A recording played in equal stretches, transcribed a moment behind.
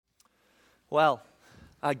Well,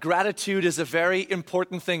 gratitude is a very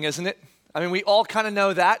important thing, isn't it? I mean, we all kind of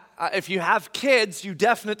know that. If you have kids, you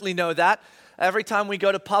definitely know that. Every time we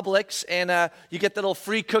go to Publix and you get the little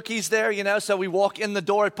free cookies there, you know, so we walk in the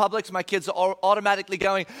door at Publix, my kids are automatically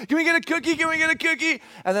going, can we get a cookie, can we get a cookie?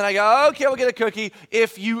 And then I go, okay, we'll get a cookie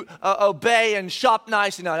if you obey and shop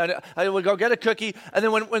nice. You know, I will go get a cookie. And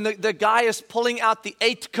then when the guy is pulling out the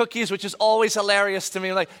 8 cookies, which is always hilarious to me,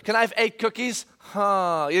 I'm like, can I have 8 cookies?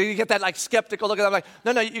 You get that like skeptical look at them, like,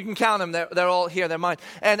 no, you can count them. They're all here. They're mine.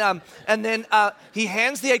 And then he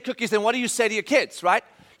hands the 8 cookies. Then what do you say to your kids, right?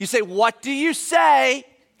 You say, what do you say?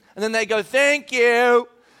 And then they go, thank you.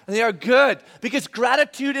 And they are good because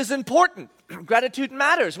gratitude is important. Gratitude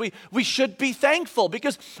matters. We should be thankful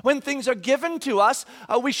because when things are given to us,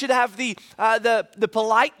 we should have the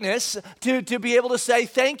politeness to be able to say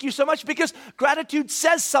thank you so much because gratitude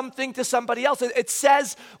says something to somebody else. It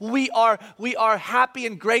says we are happy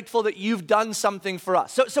and grateful that you've done something for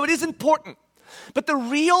us. So it is important. But the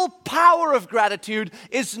real power of gratitude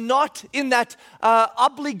is not in that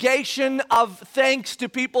obligation of thanks to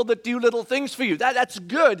people that do little things for you. That's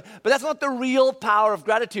good, but that's not the real power of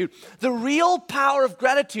gratitude. The real power of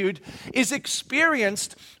gratitude is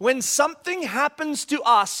experienced when something happens to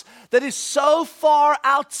us that is so far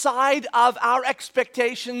outside of our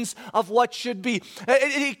expectations of what should be.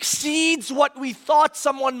 It exceeds what we thought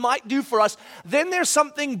someone might do for us. Then there's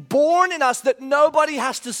something born in us that nobody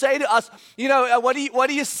has to say to us, you know, what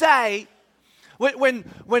do you say? When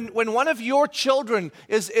one of your children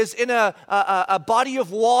is in a body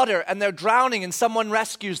of water and they're drowning and someone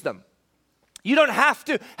rescues them, you don't have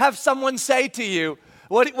to have someone say to you,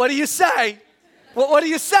 what do you say? What do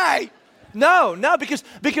you say? No,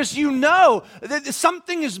 because you know that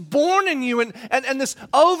something is born in you and this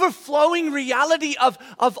overflowing reality of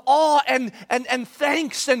awe and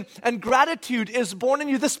thanks and gratitude is born in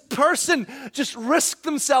you. This person just risked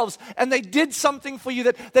themselves and they did something for you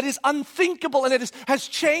that is unthinkable and has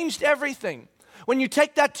changed everything. When you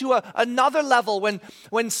take that to another level,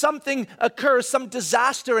 when something occurs, some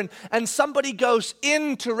disaster, and somebody goes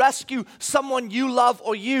in to rescue someone you love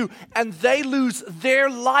or you, and they lose their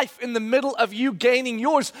life in the middle of you gaining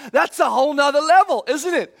yours, that's a whole nother level,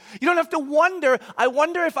 isn't it? You don't have to wonder, I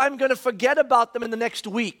wonder if I'm going to forget about them in the next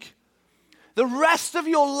week. The rest of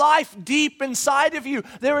your life deep inside of you,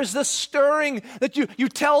 there is this stirring that you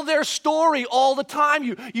tell their story all the time.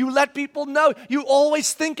 You let people know. You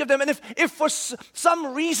always think of them. And if for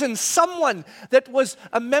some reason someone that was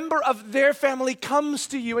a member of their family comes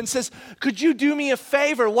to you and says, could you do me a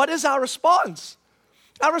favor? What is our response?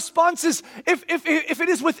 Our response is, if it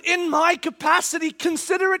is within my capacity,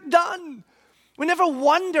 consider it done. We never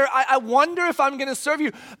wonder, I wonder if I'm going to serve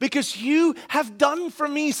you because you have done for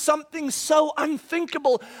me something so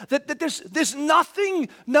unthinkable that there's nothing,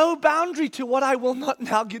 no boundary to what I will not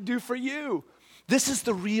now do for you. This is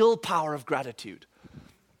the real power of gratitude.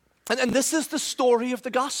 And this is the story of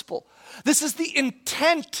the gospel. This is the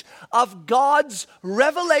intent of God's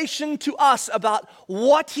revelation to us about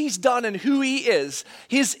what He's done and who He is.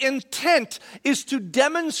 His intent is to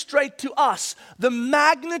demonstrate to us the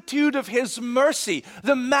magnitude of His mercy,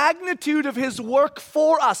 the magnitude of His work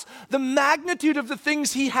for us, the magnitude of the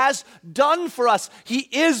things He has done for us, He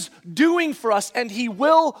is doing for us, and He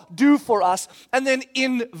will do for us. And then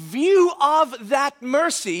in view of that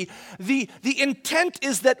mercy, the intent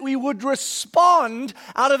is that we would respond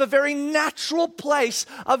out of a very natural place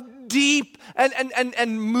of deep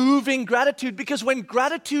and moving gratitude, because when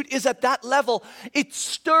gratitude is at that level, it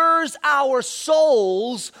stirs our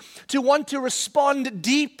souls to want to respond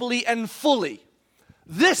deeply and fully.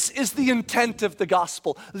 This is the intent of the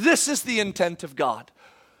gospel. This is the intent of God.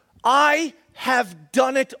 I have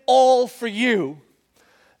done it all for you.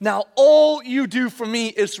 Now all you do for me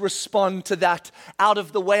is respond to that out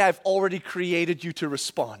of the way I've already created you to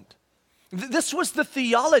respond. This was the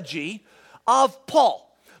theology of Paul.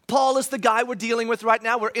 Paul is the guy we're dealing with right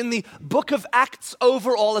now. We're in the book of Acts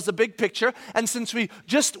overall as a big picture. And since we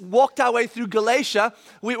just walked our way through Galatia,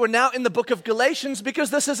 we're now in the book of Galatians because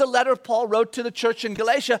this is a letter Paul wrote to the church in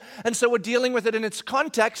Galatia. And so we're dealing with it in its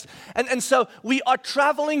context. And so we are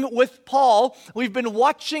traveling with Paul. We've been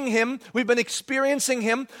watching him. We've been experiencing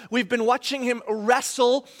him. We've been watching him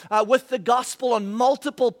wrestle with the gospel on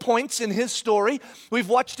multiple points in his story. We've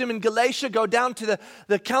watched him in Galatia go down to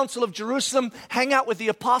the Council of Jerusalem, hang out with the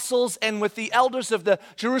apostles, apostles and with the elders of the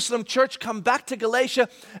Jerusalem church come back to Galatia,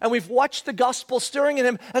 and we've watched the gospel stirring in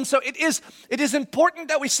him. And so it is important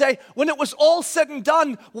that we say, when it was all said and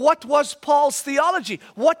done, what was Paul's theology?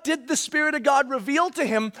 What did the Spirit of God reveal to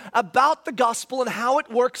him about the gospel and how it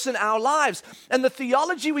works in our lives? And the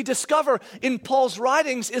theology we discover in Paul's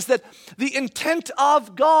writings is that the intent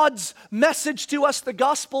of God's message to us, the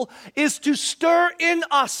gospel, is to stir in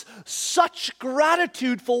us such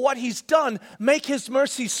gratitude for what he's done, make his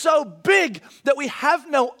mercy so big that we have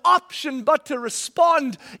no option but to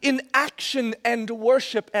respond in action and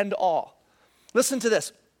worship and awe. Listen to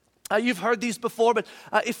this. You've heard these before, but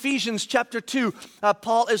Ephesians chapter 2,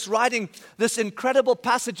 Paul is writing this incredible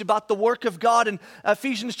passage about the work of God. In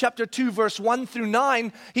Ephesians chapter 2, verse 1 through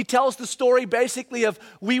 9, he tells the story basically of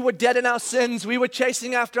we were dead in our sins, we were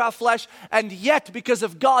chasing after our flesh, and yet because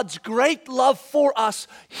of God's great love for us,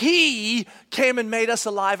 he came and made us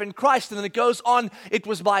alive in Christ. And then it goes on, it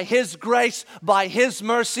was by his grace, by his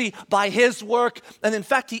mercy, by his work. And in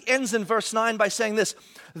fact, he ends in verse 9 by saying this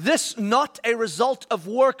not a result of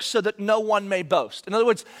works so that no one may boast. In other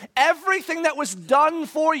words, everything that was done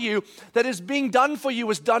for you, that is being done for you,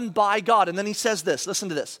 was done by God. And then he says this, listen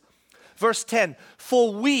to this. Verse 10,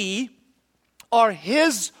 for we are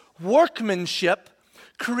his workmanship,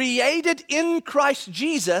 created in Christ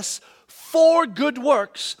Jesus for good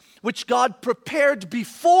works, which God prepared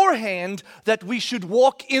beforehand that we should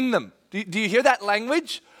walk in them. Do you hear that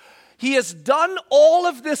language? He has done all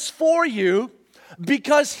of this for you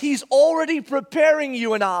because he's already preparing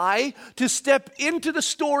you and I to step into the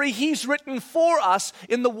story he's written for us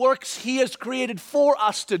in the works he has created for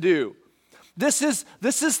us to do. This is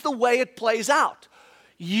the way it plays out.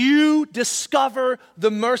 You discover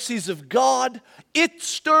the mercies of God. It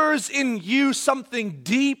stirs in you something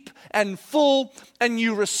deep and full, and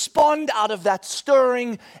you respond out of that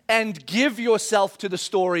stirring and give yourself to the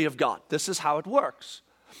story of God. This is how it works.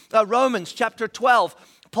 Romans chapter 12,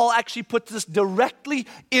 Paul actually puts this directly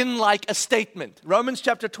in like a statement. Romans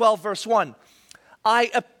chapter 12, verse 1. I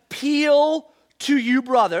appeal to you,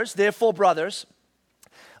 brothers, therefore, brothers,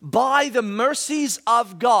 by the mercies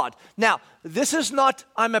of God. Now, this is not,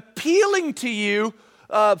 I'm appealing to you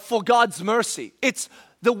for God's mercy. It's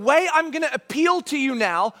the way I'm going to appeal to you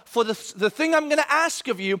now for the thing I'm going to ask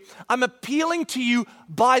of you, I'm appealing to you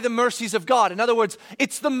by the mercies of God. In other words,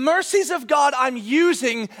 it's the mercies of God I'm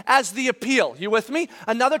using as the appeal. You with me?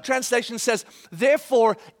 Another translation says,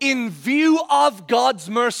 therefore, in view of God's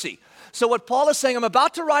mercy. So what Paul is saying, I'm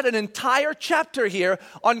about to write an entire chapter here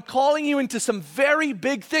on calling you into some very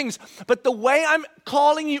big things. But the way I'm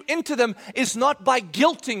calling you into them is not by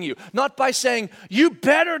guilting you, not by saying, you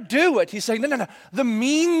better do it. He's saying, no. The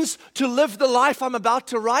means to live the life I'm about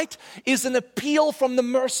to write is an appeal from the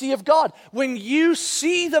mercy of God. When you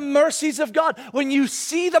see the mercies of God, when you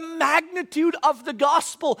see the magnitude of the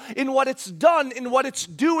gospel in what it's done, in what it's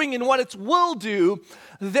doing, in what it will do,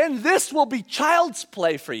 then this will be child's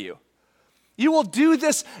play for you. You will do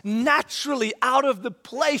this naturally out of the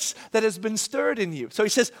place that has been stirred in you. So he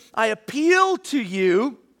says, I appeal to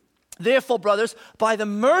you, therefore, brothers, by the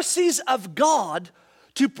mercies of God,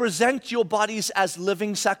 to present your bodies as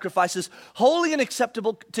living sacrifices, holy and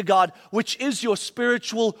acceptable to God, which is your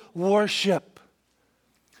spiritual worship.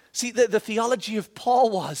 See, the theology of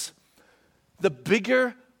Paul was, the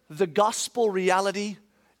bigger the gospel reality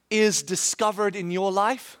is discovered in your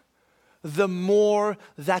life, the more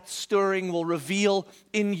that stirring will reveal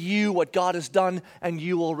in you what God has done, and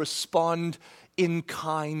you will respond in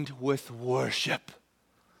kind with worship.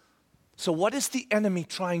 So what is the enemy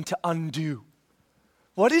trying to undo?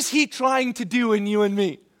 What is he trying to do in you and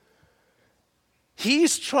me?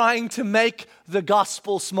 He's trying to make the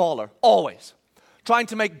gospel smaller, always. Trying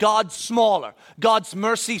to make God smaller, God's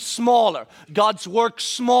mercy smaller, God's work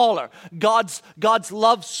smaller, God's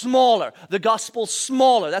love smaller, the gospel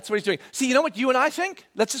smaller. That's what he's doing. See, you know what you and I think?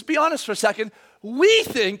 Let's just be honest for a second. We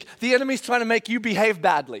think the enemy's trying to make you behave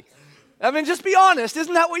badly. I mean, just be honest.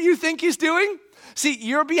 Isn't that what you think he's doing? See,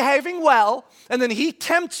 you're behaving well, and then he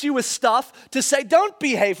tempts you with stuff to say, don't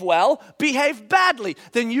behave well, behave badly.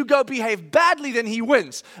 Then you go behave badly, then he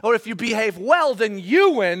wins. Or if you behave well, then you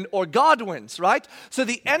win, or God wins, right? So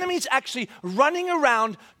the enemy's actually running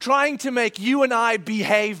around trying to make you and I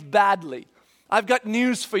behave badly. I've got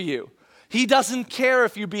news for you. He doesn't care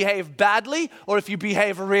if you behave badly or if you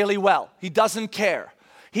behave really well. He doesn't care.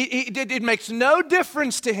 It makes no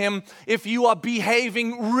difference to him if you are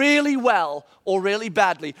behaving really well or really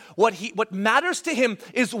badly. What matters to him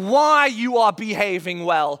is why you are behaving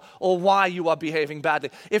well or why you are behaving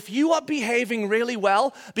badly. If you are behaving really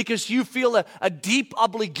well because you feel a deep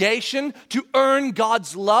obligation to earn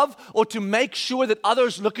God's love or to make sure that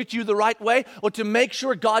others look at you the right way or to make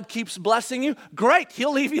sure God keeps blessing you, great,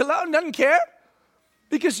 he'll leave you alone, doesn't care.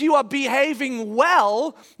 Because you are behaving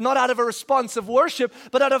well, not out of a response of worship,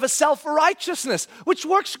 but out of a self-righteousness, which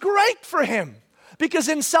works great for him. Because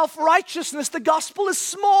in self-righteousness, the gospel is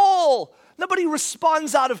small. Nobody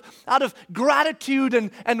responds out of gratitude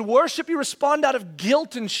and worship. You respond out of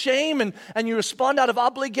guilt and shame, and you respond out of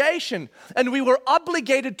obligation. And we were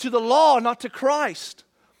obligated to the law, not to Christ.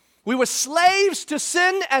 We were slaves to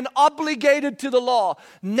sin and obligated to the law.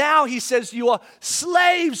 Now he says you are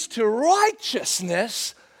slaves to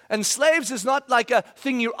righteousness. And slaves is not like a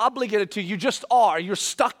thing you're obligated to. You just are. You're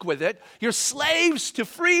stuck with it. You're slaves to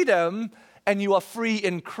freedom, and you are free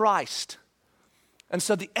in Christ. And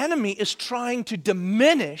so the enemy is trying to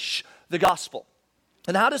diminish the gospel.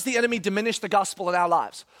 And how does the enemy diminish the gospel in our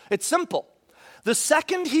lives? It's simple. The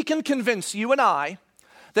second he can convince you and I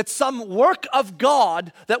that some work of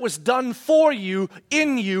God that was done for you,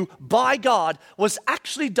 in you, by God, was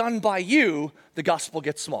actually done by you, the gospel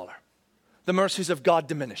gets smaller. The mercies of God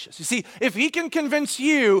diminishes. You see, if he can convince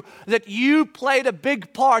you that you played a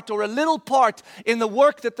big part or a little part in the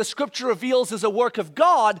work that the scripture reveals as a work of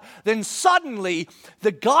God, then suddenly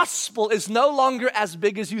the gospel is no longer as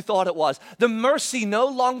big as you thought it was. The mercy no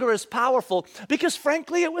longer as powerful because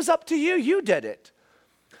frankly it was up to you. You did it.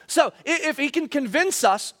 So if he can convince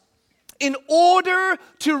us, in order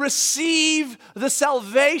to receive the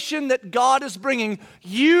salvation that God is bringing,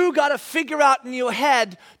 you got to figure out in your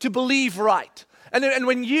head to believe right. And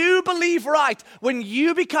when you believe right, when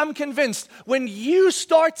you become convinced, when you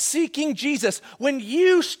start seeking Jesus, when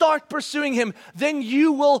you start pursuing him, then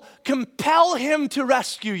you will compel him to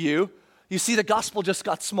rescue you. You see, the gospel just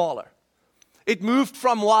got smaller. It moved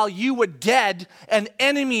from while you were dead, an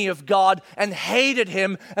enemy of God, and hated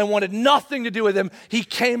him and wanted nothing to do with him, he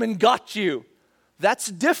came and got you. That's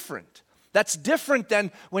different. That's different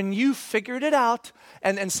than when you figured it out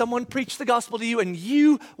and someone preached the gospel to you and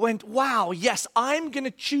you went, wow, yes, I'm going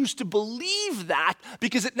to choose to believe that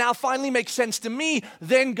because it now finally makes sense to me.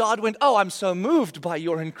 Then God went, oh, I'm so moved by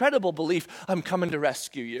your incredible belief, I'm coming to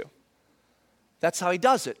rescue you. That's how he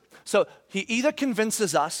does it. So he either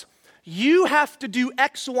convinces us, you have to do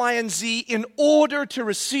X, Y, and Z in order to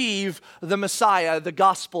receive the Messiah, the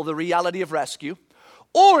gospel, the reality of rescue.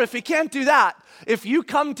 Or if he can't do that, if you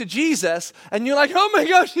come to Jesus and you're like, oh my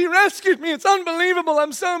gosh, he rescued me, it's unbelievable,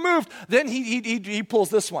 I'm so moved. Then he pulls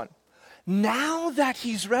this one. Now that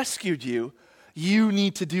he's rescued you, you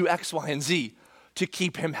need to do X, Y, and Z to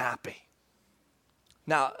keep him happy.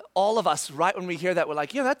 Now, all of us, right when we hear that, we're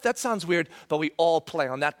like, yeah, that sounds weird, but we all play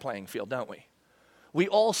on that playing field, don't we? We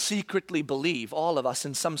all secretly believe, all of us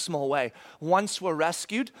in some small way, once we're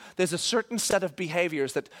rescued, there's a certain set of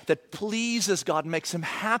behaviors that pleases God, makes him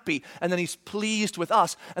happy, and then he's pleased with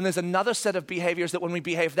us. And there's another set of behaviors that when we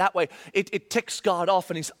behave that way, it ticks God off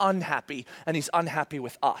and he's unhappy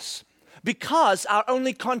with us. Because our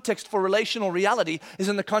only context for relational reality is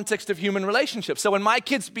in the context of human relationships. So when my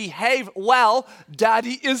kids behave well,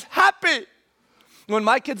 daddy is happy. When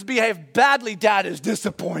my kids behave badly, dad is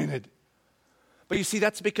disappointed. But you see,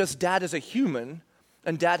 that's because dad is a human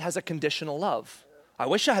and dad has a conditional love. I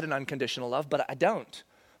wish I had an unconditional love, but I don't.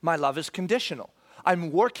 My love is conditional.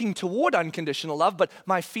 I'm working toward unconditional love, but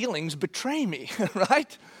my feelings betray me,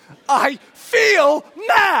 right? I feel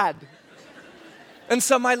mad. And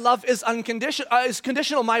so my love is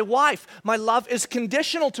conditional. My wife, my love is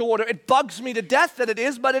conditional toward her. It bugs me to death that it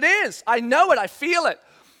is, but it is. I know it. I feel it.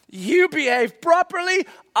 You behave properly,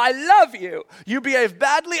 I love you. You behave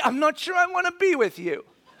badly, I'm not sure I want to be with you.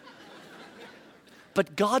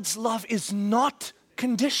 But God's love is not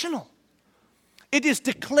conditional. It is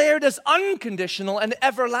declared as unconditional and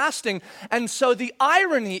everlasting. And so the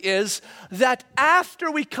irony is that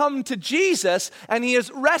after we come to Jesus and he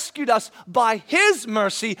has rescued us by his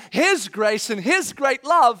mercy, his grace, and his great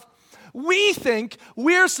love, we think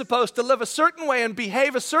we're supposed to live a certain way and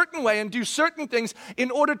behave a certain way and do certain things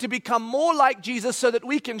in order to become more like Jesus so that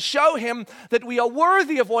we can show him that we are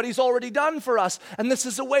worthy of what he's already done for us. And this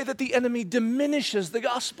is a way that the enemy diminishes the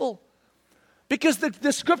gospel. Because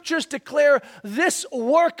the scriptures declare this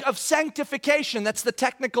work of sanctification, that's the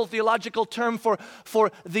technical theological term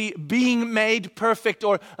for the being made perfect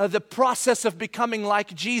or the process of becoming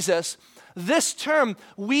like Jesus. This term,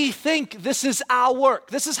 we think this is our work.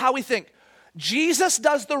 This is how we think. Jesus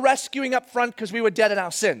does the rescuing up front because we were dead in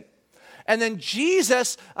our sin. And then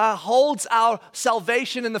Jesus holds our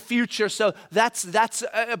salvation in the future, so that's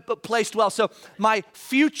placed well. So my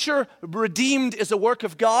future redeemed is a work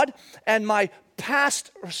of God, and my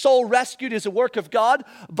past soul rescued is a work of God,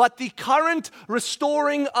 but the current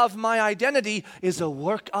restoring of my identity is a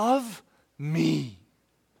work of me.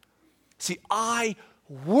 See, I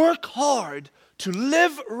work hard to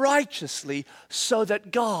live righteously so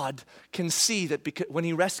that God can see that because when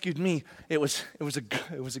he rescued me, it was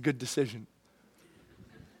a good decision.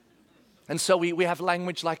 And so we have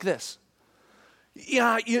language like this.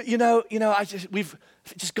 Yeah, we've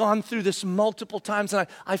just gone through this multiple times, and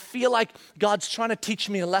I feel like God's trying to teach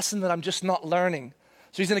me a lesson that I'm just not learning.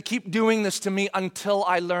 So he's going to keep doing this to me until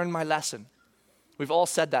I learn my lesson. We've all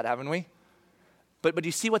said that, haven't we? But do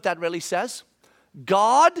you see what that really says?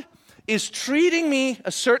 God is treating me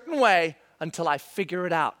a certain way until I figure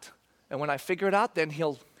it out. And when I figure it out, then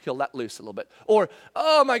he'll let loose a little bit. Or,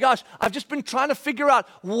 oh my gosh, I've just been trying to figure out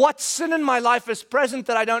what sin in my life is present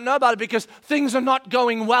that I don't know about it because things are not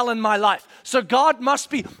going well in my life. So God must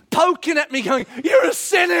be poking at me going, you're a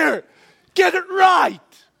sinner. Get it right.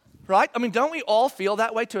 Right? I mean, don't we all feel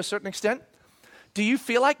that way to a certain extent? Do you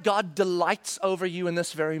feel like God delights over you in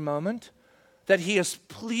this very moment? That he is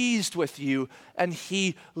pleased with you and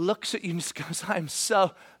he looks at you and just goes,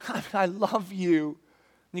 I love you.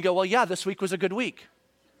 And you go, well, yeah, this week was a good week.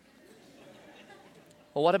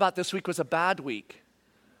 Well, what about this week was a bad week?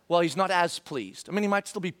 Well, he's not as pleased. I mean, he might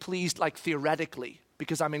still be pleased like theoretically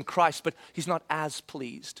because I'm in Christ, but he's not as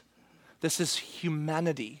pleased. This is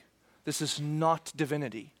humanity. This is not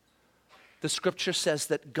divinity. The scripture says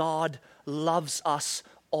that God loves us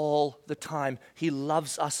all the time. He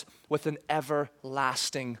loves us with an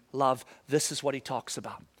everlasting love. This is what he talks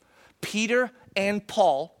about. Peter and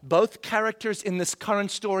Paul, both characters in this current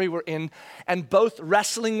story we're in, and both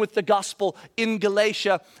wrestling with the gospel in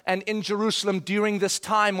Galatia and in Jerusalem during this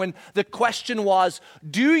time when the question was,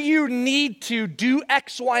 do you need to do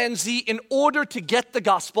X, Y, and Z in order to get the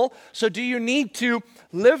gospel? So do you need to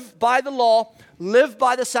live by the law, live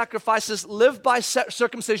by the sacrifices, live by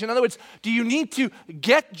circumcision? In other words, do you need to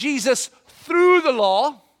get Jesus through the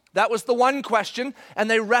law? That was the one question, and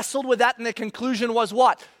they wrestled with that, and the conclusion was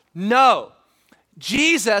what? No.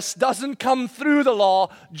 Jesus doesn't come through the law.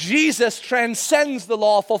 Jesus transcends the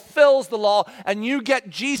law, fulfills the law, and you get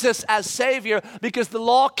Jesus as Savior because the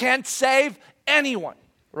law can't save anyone,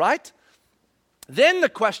 right? Then the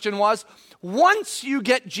question was, once you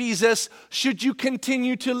get Jesus, should you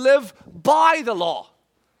continue to live by the law?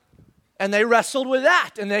 And they wrestled with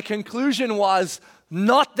that, and their conclusion was,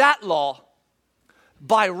 not that law.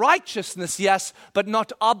 By righteousness, yes, but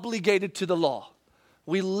not obligated to the law.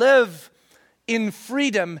 We live in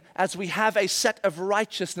freedom as we have a set of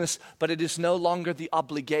righteousness, but it is no longer the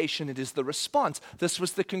obligation, it is the response. This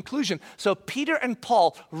was the conclusion. So Peter and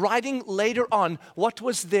Paul, writing later on, what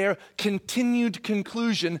was their continued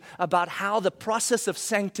conclusion about how the process of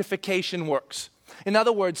sanctification works? In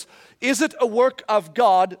other words, is it a work of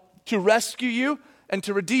God to rescue you and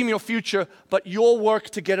to redeem your future, but your work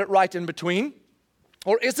to get it right in between?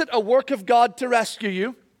 Or is it a work of God to rescue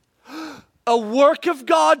you? A work of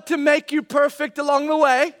God to make you perfect along the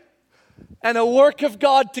way, and a work of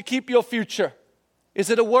God to keep your future? Is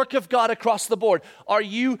it a work of God across the board? Are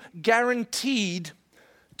you guaranteed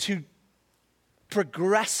to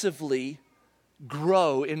progressively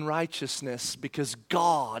grow in righteousness because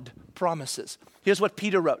God promises? Here's what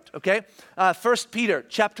Peter wrote, okay? 1 Peter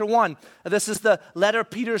chapter 1. This is the letter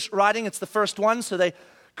Peter's writing. It's the first one, so they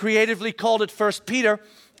creatively called it 1 Peter.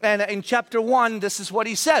 And in chapter 1, this is what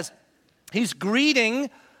he says. He's greeting,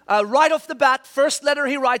 right off the bat, first letter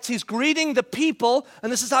he writes, he's greeting the people, and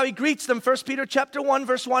this is how he greets them. 1 Peter chapter 1,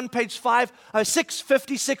 verse 1, page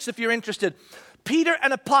 656 if you're interested. Peter,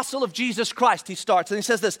 an apostle of Jesus Christ, he starts, and he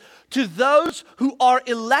says this, to those who are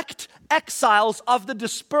elect exiles of the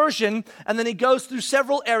dispersion, and then he goes through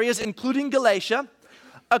several areas, including Galatia,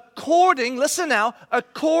 according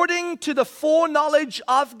to the foreknowledge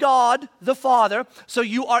of God the Father. So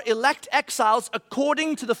you are elect exiles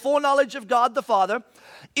according to the foreknowledge of God the Father,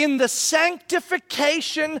 in the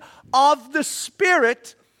sanctification of the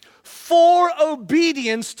Spirit, for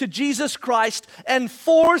obedience to Jesus Christ and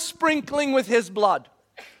for sprinkling with his blood.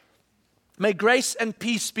 May grace and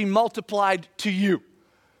peace be multiplied to you.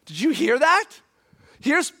 Did you hear that?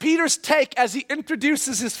 Here's Peter's take as he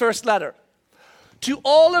introduces his first letter. To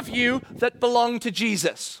all of you that belong to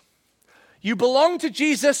Jesus. You belong to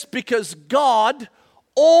Jesus because God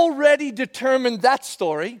already determined that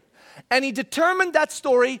story, and he determined that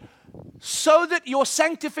story so that your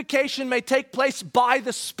sanctification may take place by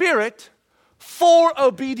the Spirit for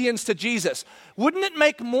obedience to Jesus. Wouldn't it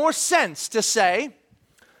make more sense to say,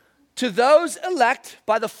 to those elect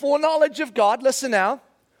by the foreknowledge of God, listen now,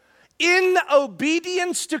 in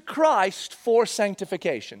obedience to Christ for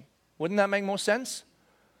sanctification? Wouldn't that make more sense?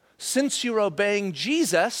 Since you're obeying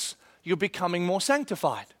Jesus, you're becoming more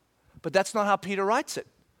sanctified. But that's not how Peter writes it.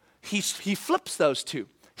 He flips those two.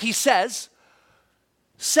 He says,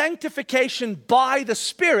 sanctification by the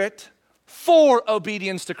Spirit for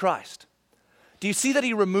obedience to Christ. Do you see that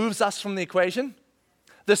he removes us from the equation?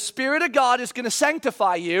 The Spirit of God is going to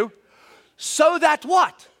sanctify you so that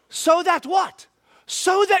what? So that what?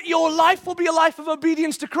 So that your life will be a life of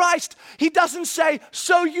obedience to Christ. He doesn't say,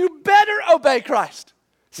 so you better obey Christ.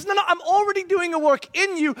 He says, no, I'm already doing a work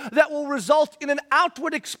in you that will result in an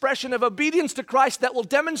outward expression of obedience to Christ that will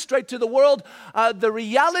demonstrate to the world the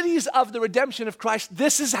realities of the redemption of Christ.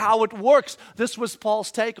 This is how it works. This was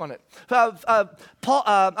Paul's take on it.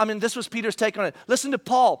 This was Peter's take on it. Listen to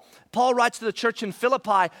Paul. Paul writes to the church in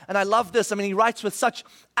Philippi, and I love this. He writes with such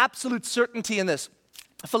absolute certainty in this.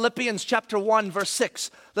 Philippians chapter 1, verse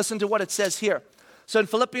 6. Listen to what it says here. So in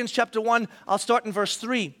Philippians chapter 1, I'll start in verse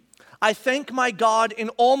 3. I thank my God in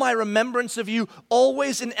all my remembrance of you,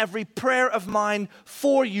 always in every prayer of mine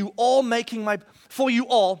for you all, making my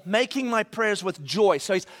prayers with joy.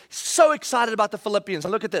 So he's so excited about the Philippians.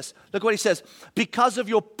 And look at this. Look what he says. Because of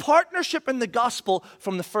your partnership in the gospel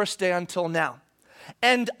from the first day until now.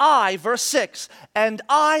 And I, verse 6, and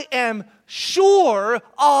I am sure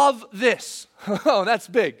of this. Oh, that's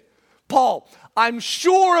big. Paul, I'm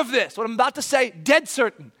sure of this. What I'm about to say, dead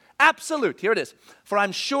certain. Absolute. Here it is. For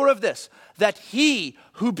I'm sure of this, that he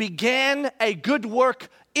who began a good work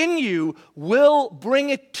in you will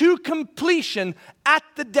bring it to completion at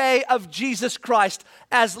the day of Jesus Christ,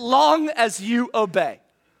 as long as you obey.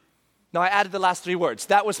 Now, I added the last three words.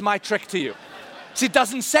 That was my trick to you. See, it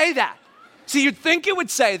doesn't say that. See, you'd think it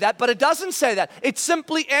would say that, but it doesn't say that. It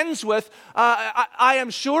simply ends with, I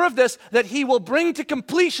am sure of this, that he will bring to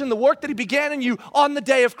completion the work that he began in you on the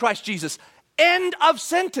day of Christ Jesus. End of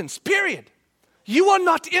sentence, period. You are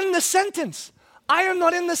not in the sentence. I am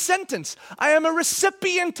not in the sentence. I am a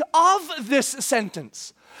recipient of this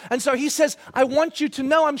sentence. And so he says, I want you to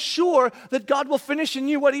know, I'm sure that God will finish in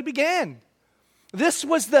you what he began. This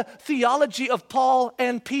was the theology of Paul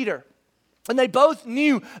and Peter. And they both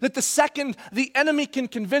knew that the second the enemy can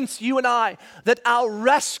convince you and I that our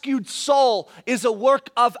rescued soul is a work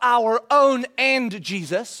of our own and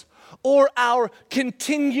Jesus, or our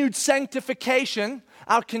continued sanctification,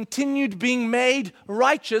 our continued being made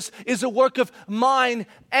righteous is a work of mine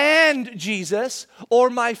and Jesus, or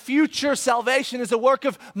my future salvation is a work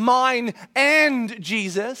of mine and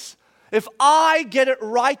Jesus. If I get it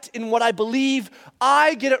right in what I believe,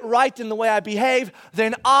 I get it right in the way I behave,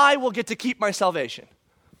 then I will get to keep my salvation.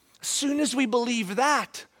 As soon as we believe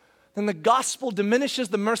that, then the gospel diminishes,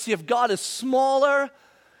 the mercy of God is smaller,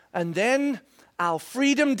 and then our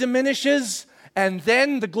freedom diminishes, and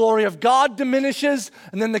then the glory of God diminishes,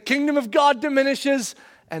 and then the kingdom of God diminishes,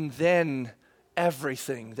 and then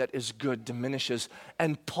everything that is good diminishes.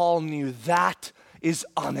 And Paul knew that is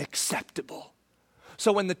unacceptable.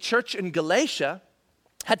 So when the church in Galatia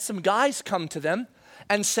had some guys come to them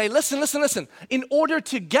and say, listen, in order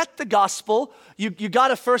to get the gospel, you got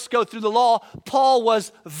to first go through the law. Paul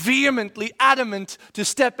was vehemently adamant to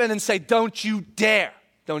step in and say, don't you dare.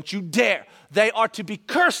 Don't you dare. They are to be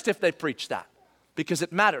cursed if they preach that, because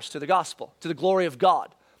it matters to the gospel, to the glory of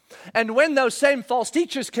God. And when those same false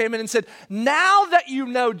teachers came in and said, now that you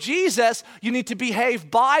know Jesus, you need to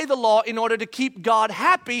behave by the law in order to keep God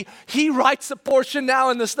happy, he writes a portion now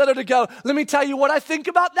in this letter to go, let me tell you what I think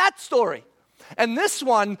about that story. And this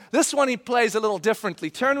one he plays a little differently.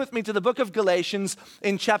 Turn with me to the book of Galatians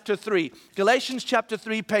in chapter 3. Galatians chapter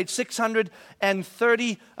 3, page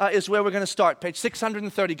 630 is where we're going to start. Page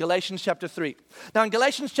 630, Galatians chapter 3. Now in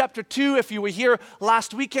Galatians chapter 2, if you were here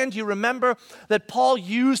last weekend, you remember that Paul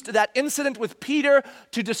used that incident with Peter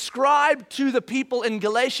to describe to the people in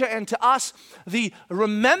Galatia and to us the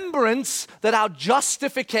remembrance that our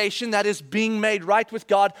justification, that is being made right with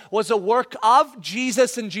God, was a work of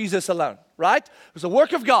Jesus and Jesus alone. Right? It was a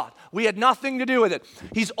work of God. We had nothing to do with it.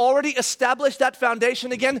 He's already established that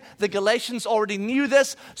foundation again. The Galatians already knew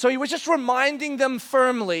this. So he was just reminding them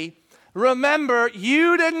firmly, remember,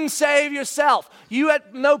 you didn't save yourself. You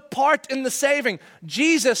had no part in the saving.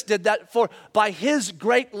 Jesus did that by his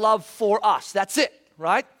great love for us. That's it,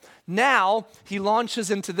 right? Now he launches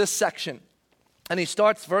into this section. And he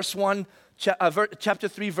starts chapter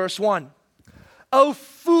 3, verse 1. O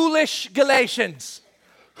foolish Galatians,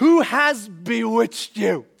 who has bewitched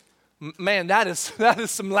you? Man, that is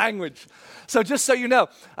some language. So just so you know,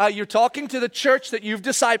 you're talking to the church that you've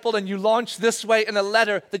discipled and you launch this way in a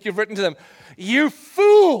letter that you've written to them. You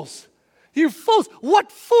fools! You fools!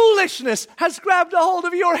 What foolishness has grabbed a hold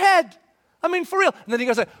of your head? I mean, for real. And then he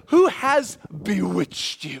goes, who has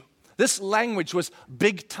bewitched you? This language was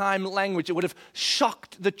big-time language. It would have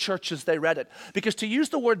shocked the church as they read it. Because to use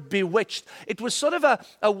the word bewitched, it was sort of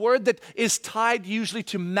a word that is tied usually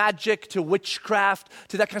to magic, to witchcraft,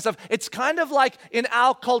 to that kind of stuff. It's kind of like in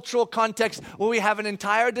our cultural context where we have an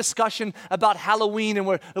entire discussion about Halloween and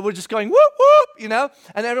we're just going, whoop, whoop, you know?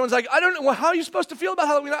 And everyone's like, I don't know, well, how are you supposed to feel about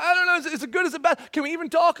Halloween? I don't know, is it good, is it bad? Can we even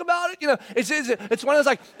talk about it? You know, it's one of those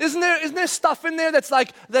like, isn't there stuff in there that's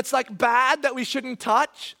like bad that we shouldn't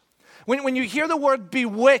touch? When you hear the word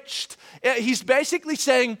bewitched, he's basically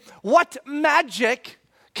saying, what magic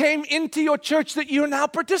came into your church that you're now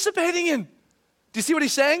participating in? Do you see what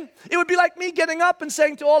he's saying? It would be like me getting up and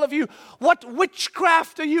saying to all of you, what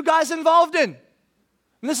witchcraft are you guys involved in?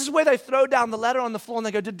 And this is where they throw down the letter on the floor and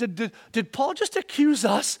they go, did Paul just accuse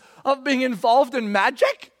us of being involved in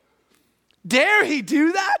magic? Dare he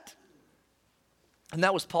do that? And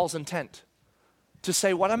that was Paul's intent. To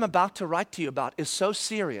say what I'm about to write to you about is so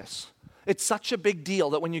serious. It's such a big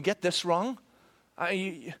deal that when you get this wrong,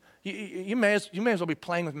 you may as well be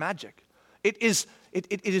playing with magic. It is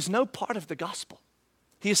no part of the gospel.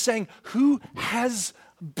 He is saying, who has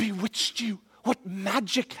bewitched you? What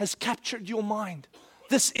magic has captured your mind?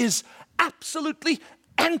 This is absolutely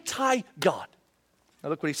anti-God. Now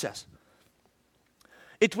look what he says.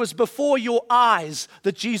 It was before your eyes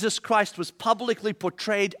that Jesus Christ was publicly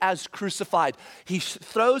portrayed as crucified. He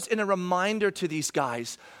throws in a reminder to these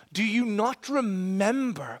guys. Do you not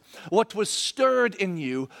remember what was stirred in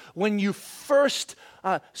you when you first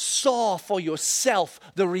saw for yourself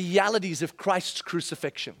the realities of Christ's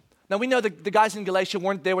crucifixion? Now, we know the guys in Galatia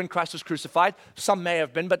weren't there when Christ was crucified. Some may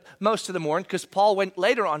have been, but most of them weren't because Paul went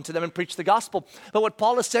later on to them and preached the gospel. But what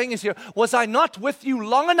Paul is saying is here, was I not with you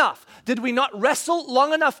long enough? Did we not wrestle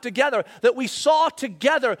long enough together that we saw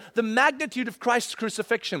together the magnitude of Christ's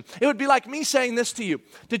crucifixion? It would be like me saying this to you.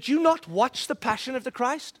 Did you not watch the Passion of the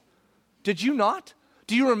Christ? Did you not?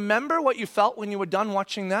 Do you remember what you felt when you were done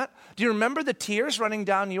watching that? Do you remember the tears running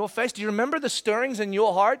down your face? Do you remember the stirrings in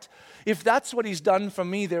your heart? If that's what he's done for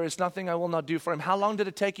me, there is nothing I will not do for him. How long did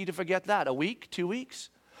it take you to forget that? A week? 2 weeks?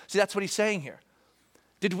 See, that's what he's saying here.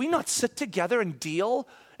 Did we not sit together and deal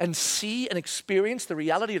and see and experience the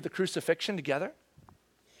reality of the crucifixion together?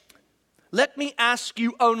 Let me ask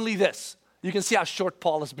you only this. You can see how short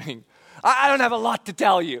Paul is being. I don't have a lot to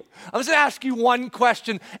tell you. I'm just going to ask you one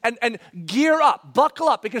question and gear up, buckle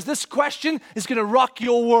up, because this question is going to rock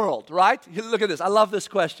your world, right? Look at this. I love this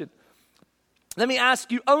question. Let me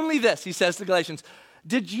ask you only this, he says to Galatians.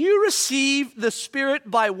 Did you receive the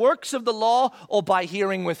Spirit by works of the law or by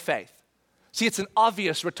hearing with faith? See, it's an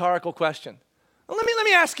obvious rhetorical question. Well, let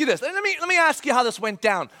me ask you this. Let me ask you how this went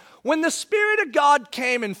down. When the Spirit of God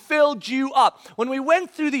came and filled you up, when we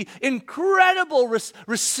went through the incredible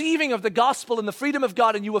receiving of the gospel and the freedom of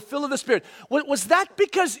God and you were filled with the Spirit, was that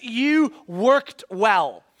because you worked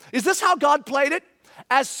well? Is this how God played it?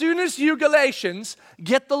 As soon as you Galatians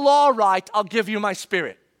get the law right, I'll give you my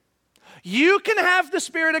Spirit. You can have the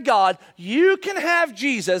Spirit of God, you can have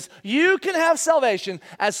Jesus, you can have salvation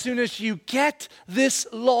as soon as you get this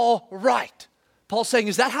law right. Paul's saying,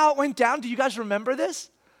 is that how it went down? Do you guys remember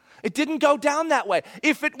this? It didn't go down that way.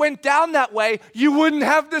 If it went down that way, you wouldn't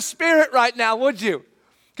have the Spirit right now, would you?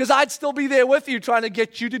 Because I'd still be there with you trying to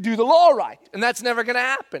get you to do the law right. And that's never going to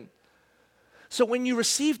happen. So when you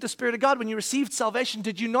received the Spirit of God, when you received salvation,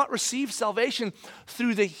 did you not receive salvation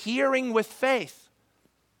through the hearing with faith?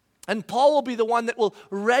 And Paul will be the one that will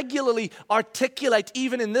regularly articulate,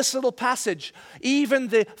 even in this little passage, even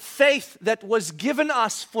the faith that was given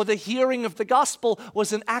us for the hearing of the gospel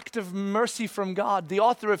was an act of mercy from God. The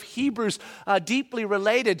author of Hebrews deeply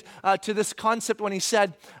related to this concept when he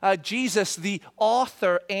said, Jesus, the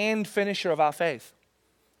author and finisher of our faith.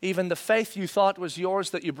 Even the faith you thought was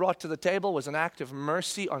yours that you brought to the table was an act of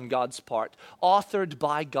mercy on God's part, authored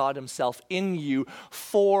by God himself in you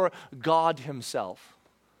for God himself.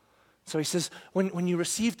 So he says, when you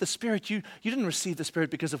received the Spirit, you didn't receive the Spirit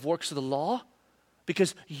because of works of the law,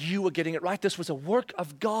 because you were getting it right. This was a work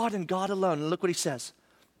of God and God alone. And look what he says.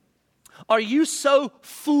 Are you so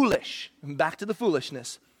foolish? Back to the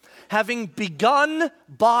foolishness. Having begun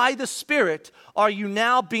by the Spirit, are you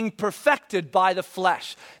now being perfected by the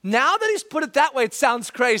flesh? Now that he's put it that way, it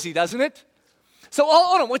sounds crazy, doesn't it? So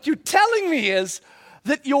hold on, what you're telling me is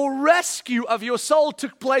that your rescue of your soul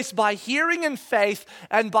took place by hearing in faith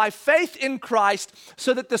and by faith in Christ,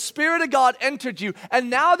 so that the Spirit of God entered you. And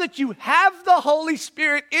now that you have the Holy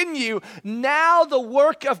Spirit in you, now the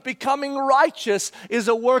work of becoming righteous is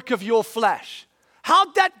a work of your flesh.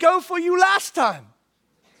 How'd that go for you last time?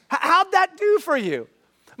 How'd that do for you?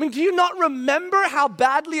 I mean, do you not remember how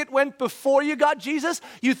badly it went before you got Jesus?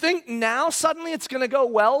 You think now suddenly it's going to go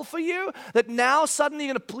well for you? That now suddenly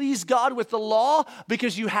you're going to please God with the law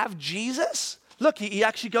because you have Jesus? Look, he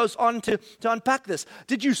actually goes on to unpack this.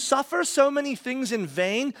 Did you suffer so many things in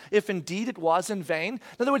vain, if indeed it was in vain?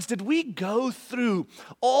 In other words, did we go through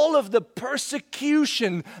all of the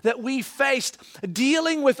persecution that we faced,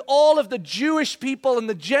 dealing with all of the Jewish people and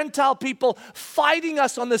the Gentile people fighting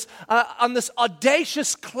us on this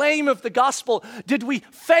audacious claim of the gospel? Did we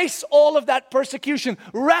face all of that persecution,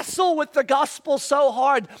 wrestle with the gospel so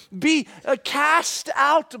hard, be cast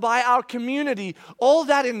out by our community, all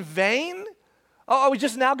that in vain? Are we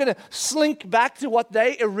just now going to slink back to what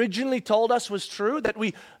they originally told us was true, that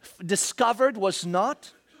we discovered was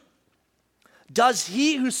not? Does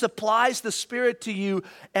he who supplies the Spirit to you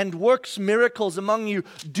and works miracles among you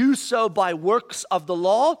do so by works of the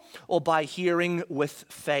law or by hearing with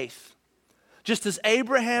faith? Just as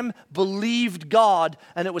Abraham believed God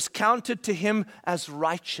and it was counted to him as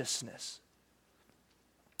righteousness.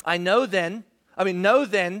 Know then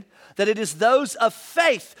that it is those of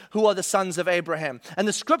faith who are the sons of Abraham. And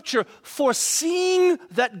the scripture, foreseeing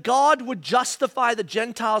that God would justify the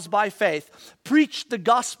Gentiles by faith, preached the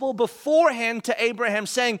gospel beforehand to Abraham,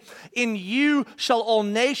 saying, in you shall all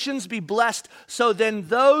nations be blessed. So then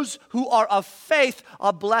those who are of faith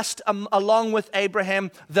are blessed along with Abraham,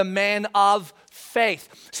 the man of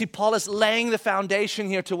faith. See, Paul is laying the foundation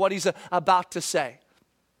here to what he's about to say.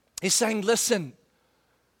 He's saying, listen,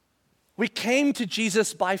 we came to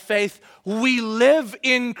Jesus by faith. We live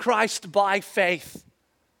in Christ by faith.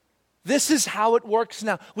 This is how it works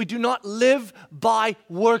now. We do not live by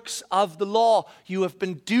works of the law. You have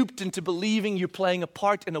been duped into believing you're playing a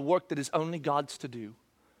part in a work that is only God's to do.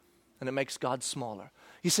 And it makes God smaller.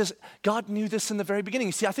 He says, God knew this in the very beginning.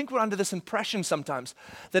 You see, I think we're under this impression sometimes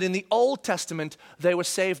that in the Old Testament, they were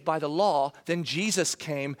saved by the law, then Jesus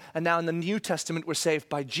came, and now in the New Testament, we're saved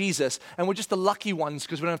by Jesus. And we're just the lucky ones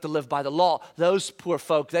because we don't have to live by the law. Those poor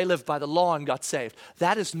folk, they lived by the law and got saved.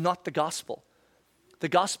 That is not the gospel. The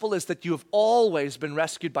gospel is that you have always been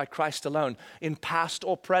rescued by Christ alone, in past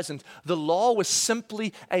or present. The law was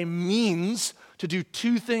simply a means to do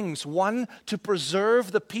two things. One, to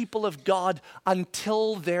preserve the people of God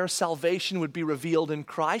until their salvation would be revealed in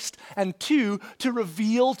Christ. And two, to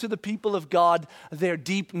reveal to the people of God their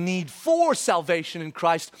deep need for salvation in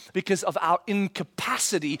Christ because of our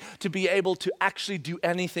incapacity to be able to actually do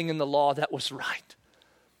anything in the law that was right.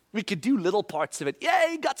 We could do little parts of it.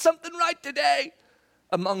 Yay, got something right today.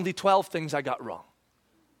 Among the 12 things I got wrong.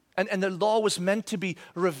 And the law was meant to be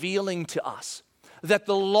revealing to us that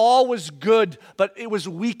the law was good, but it was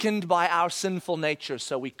weakened by our sinful nature,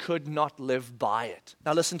 so we could not live by it.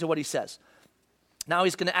 Now listen to what he says. Now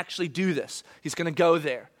he's going to actually do this. He's going to go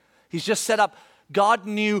there. He's just set up, God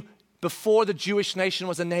knew before the Jewish nation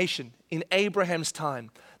was a nation, in Abraham's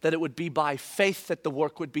time, that it would be by faith that the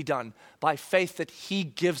work would be done, by faith that he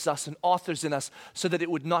gives us and authors in us, so that it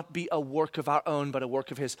would not be a work of our own, but a work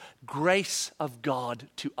of his grace of God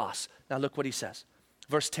to us. Now look what he says.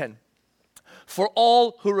 Verse 10. For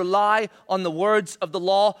all who rely on the words of the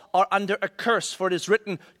law are under a curse, for it is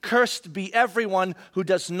written, cursed be everyone who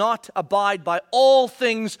does not abide by all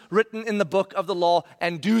things written in the book of the law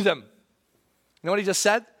and do them. You know what he just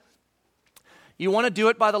said? You want to do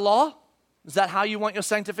it by the law? Is that how you want your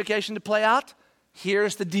sanctification to play out?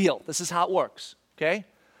 Here's the deal. This is how it works, okay?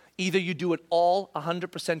 Either you do it all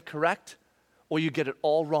 100% correct or you get it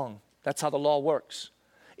all wrong. That's how the law works.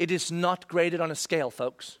 It is not graded on a scale,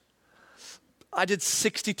 folks. I did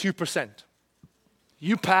 62%.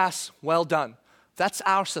 You pass, well done. That's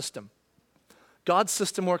our system. God's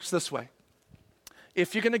system works this way.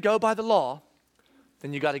 If you're going to go by the law,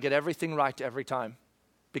 then you got to get everything right every time,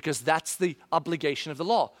 because that's the obligation of the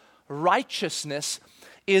law. Righteousness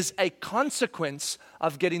is a consequence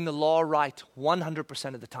of getting the law right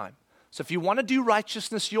 100% of the time. So if you want to do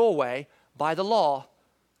righteousness your way by the law,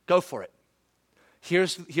 go for it.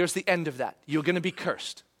 Here's the end of that. You're going to be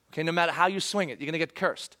cursed. Okay, no matter how you swing it, you're going to get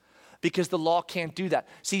cursed because the law can't do that.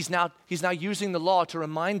 See, he's now using the law to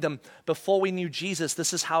remind them before we knew Jesus,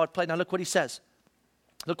 this is how it played. Now look what he says.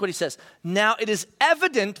 Look what he says. Now it is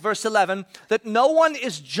evident, verse 11, that no one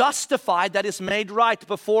is justified, that is made right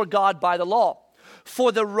before God by the law.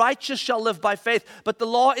 For the righteous shall live by faith, but the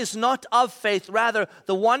law is not of faith. Rather,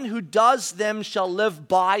 the one who does them shall live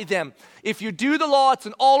by them. If you do the law, it's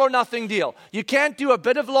an all or nothing deal. You can't do a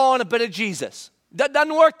bit of law and a bit of Jesus. That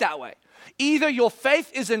doesn't work that way. Either your faith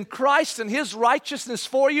is in Christ and His righteousness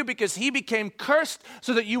for you because He became cursed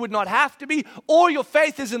so that you would not have to be, or your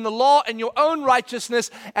faith is in the law and your own righteousness,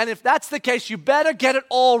 and if that's the case, you better get it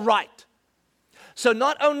all right. So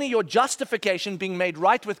not only your justification being made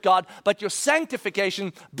right with God, but your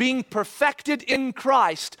sanctification being perfected in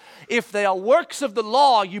Christ. If they are works of the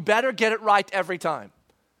law, you better get it right every time.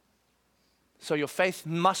 So your faith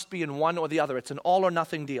must be in one or the other. It's an all or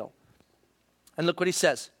nothing deal. And look what he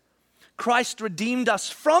says. Christ redeemed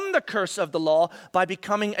us from the curse of the law by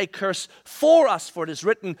becoming a curse for us. For it is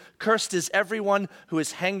written, cursed is everyone who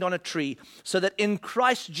is hanged on a tree, so that in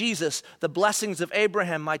Christ Jesus the blessings of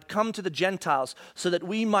Abraham might come to the Gentiles, so that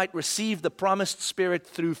we might receive the promised Spirit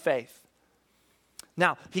through faith.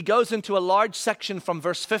 Now, he goes into a large section from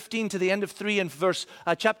verse 15 to the end of 3 and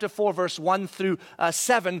chapter 4, verse 1 through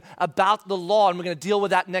 7 about the law, and we're going to deal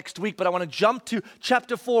with that next week. But I want to jump to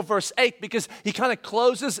chapter 4, verse 8, because he kind of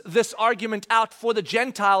closes this argument out for the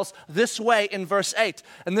Gentiles this way in verse 8.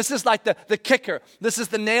 And this is like the kicker. This is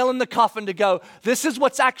the nail in the coffin to go, this is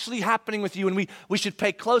what's actually happening with you, and we should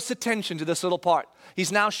pay close attention to this little part.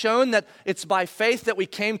 He's now shown that it's by faith that we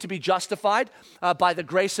came to be justified by the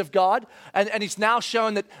grace of God. And he's now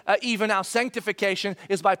shown that even our sanctification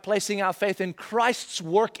is by placing our faith in Christ's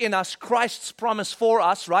work in us, Christ's promise for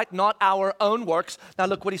us, right? Not our own works. Now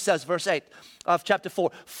look what he says, verse 8 of chapter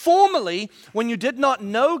 4. Formerly, when you did not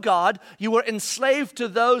know God, you were enslaved to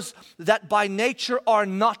those that by nature are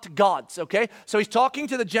not gods, okay? So he's talking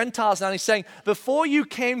to the Gentiles now, and he's saying, before you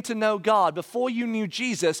came to know God, before you knew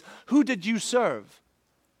Jesus, who did you serve?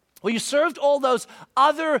 Well, you served all those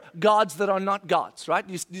other gods that are not gods, right?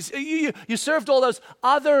 You served all those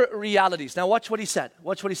other realities. Now watch what he said.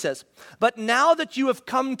 Watch what he says. But now that you have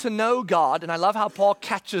come to know God, and I love how Paul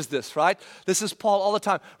catches this, right? This is Paul all the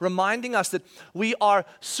time, reminding us that we are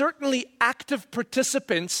certainly active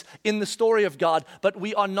participants in the story of God, but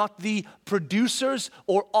we are not the producers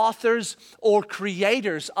or authors or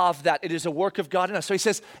creators of that. It is a work of God in us. So he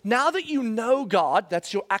says, now that you know God,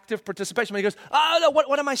 that's your active participation. But he goes, oh, no,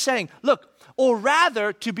 what am I saying? Look, or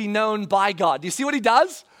rather to be known by God. Do you see what he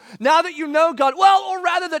does? Now that you know God, well, or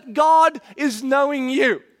rather that God is knowing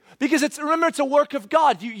you. Because remember, it's a work of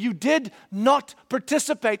God. You did not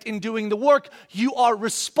participate in doing the work. You are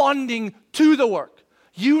responding to the work.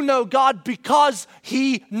 You know God because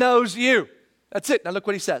He knows you. That's it. Now look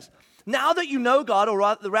what he says. Now that you know God, or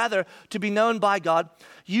rather to be known by God,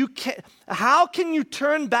 how can you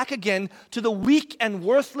turn back again to the weak and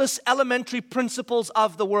worthless elementary principles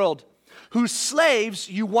of the world, whose slaves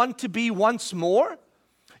you want to be once more?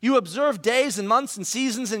 You observe days and months and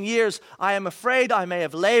seasons and years. I am afraid I may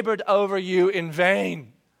have labored over you in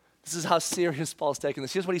vain. This is how serious Paul's taking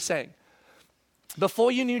this. Here's what he's saying.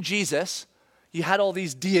 Before you knew Jesus, you had all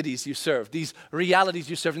these deities you served, these realities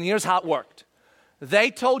you served, and here's how it worked.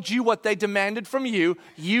 They told you what they demanded from you.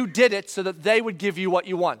 You did it so that they would give you what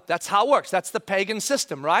you want. That's how it works. That's the pagan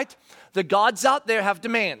system, right? The gods out there have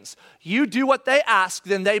demands. You do what they ask,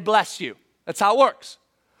 then they bless you. That's how it works.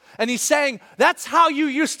 And he's saying, that's how you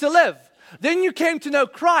used to live. Then you came to know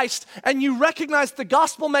Christ, and you recognized the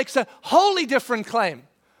gospel makes a wholly different claim.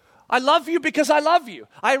 I love you because I love you.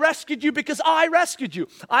 I rescued you because I rescued you.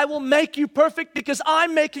 I will make you perfect because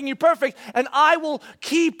I'm making you perfect. And I will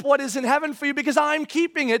keep what is in heaven for you because I'm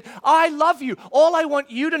keeping it. I love you. All I want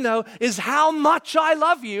you to know is how much I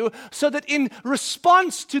love you, so that in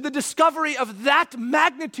response to the discovery of that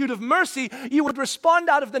magnitude of mercy, you would respond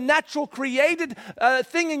out of the natural created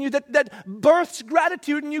thing in you that births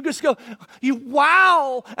gratitude, and you just go,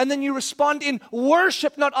 wow. And then you respond in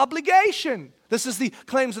worship, not obligation. This is the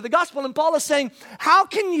claims of the gospel. And Paul is saying, how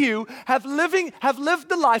can you have lived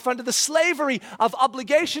the life under the slavery of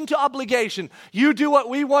obligation to obligation? You do what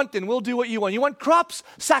we want and we'll do what you want. You want crops?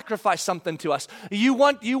 Sacrifice something to us. You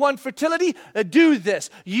want fertility? Do this.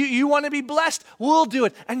 You want to be blessed? We'll do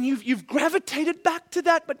it. And you've gravitated back to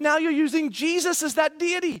that, but now you're using Jesus as that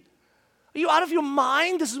deity. Are you out of your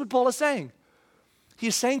mind? This is what Paul is saying.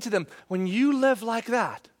 He's saying to them, when you live like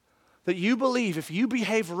that you believe if you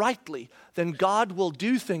behave rightly, then God will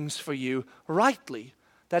do things for you rightly.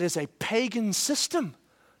 That is a pagan system.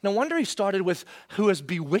 No wonder he started with, who has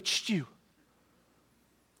bewitched you?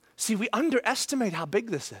 See, we underestimate how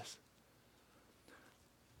big this is.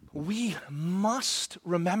 We must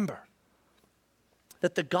remember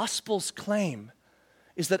that the gospel's claim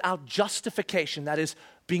is that our justification, that is,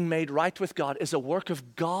 being made right with God, is a work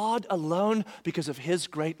of God alone because of His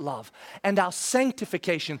great love. And our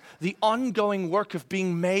sanctification, the ongoing work of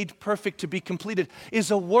being made perfect to be completed, is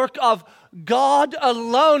a work of God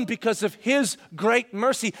alone because of His great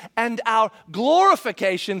mercy. And our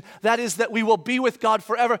glorification, that is that we will be with God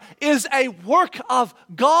forever, is a work of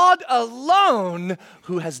God alone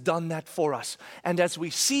who has done that for us. And as we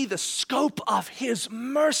see the scope of His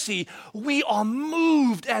mercy, we are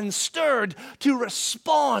moved and stirred to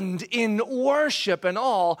respond in worship and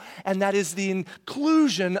all. And that is the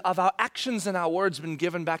inclusion of our actions and our words been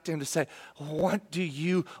given back to Him to say, what do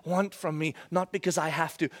you want from me? Not because I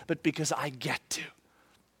have to, but because I get to.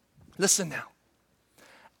 Listen now.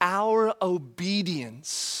 Our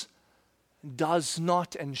obedience does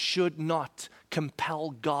not and should not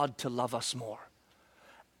compel God to love us more.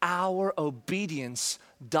 Our obedience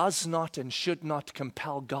does not and should not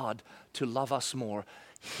compel God to love us more.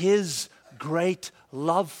 His great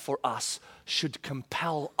love for us should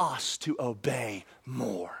compel us to obey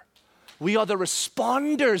more. We are the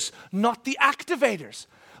responders, not the activators.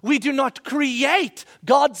 We do not create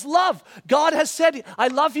God's love. God has said, I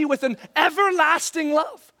love you with an everlasting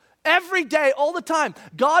love. Every day, all the time.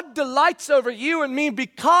 God delights over you and me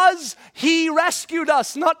because He rescued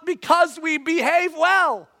us, not because we behave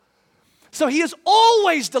well. So He is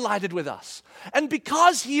always delighted with us. And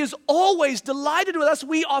because He is always delighted with us,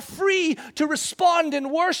 we are free to respond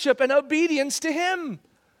in worship and obedience to Him.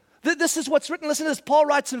 This is what's written. Listen to this. Paul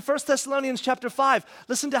writes in 1 Thessalonians chapter 5.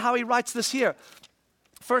 Listen to how he writes this here.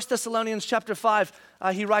 1 Thessalonians chapter 5,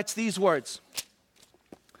 he writes these words.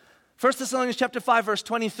 1 Thessalonians chapter 5, verse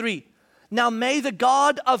 23. Now may the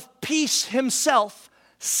God of peace Himself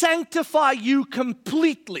sanctify you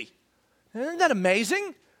completely. Isn't that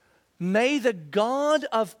amazing? May the God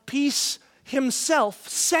of peace Himself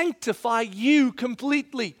sanctify you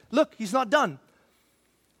completely. Look, He's not done.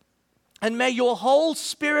 And may your whole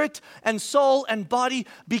spirit and soul and body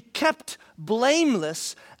be kept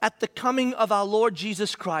blameless at the coming of our Lord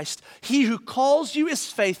Jesus Christ. He who calls you is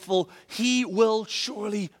faithful. He will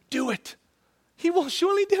surely do it. He will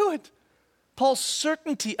surely do it. Paul's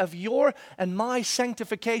certainty of your and my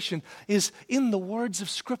sanctification is in the words of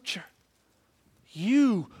Scripture.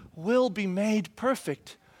 You will be made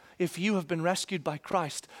perfect if you have been rescued by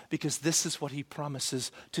Christ, because this is what He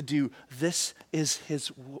promises to do. This is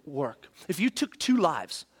His work. If you took two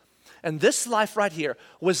lives, and this life right here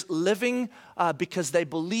was living because they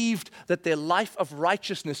believed that their life of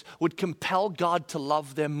righteousness would compel God to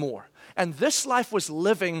love them more. And this life was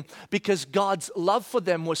living because God's love for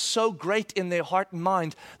them was so great in their heart and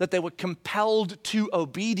mind that they were compelled to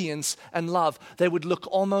obedience and love. They would look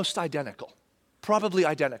almost identical. Probably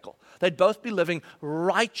identical. They'd both be living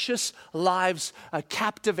righteous lives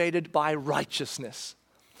captivated by righteousness.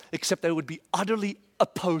 Except they would be utterly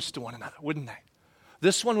opposed to one another, wouldn't they?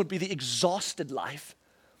 This one would be the exhausted life,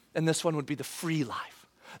 and this one would be the free life.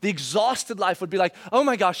 The exhausted life would be like, oh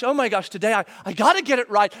my gosh, today I got to get it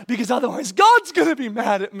right because otherwise God's going to be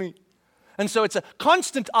mad at me. And so it's a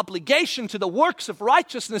constant obligation to the works of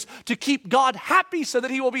righteousness to keep God happy so that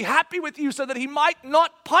He will be happy with you, so that He might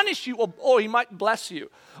not punish you or He might bless you,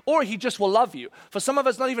 or He just will love you. For some of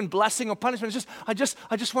us, not even blessing or punishment. It's just,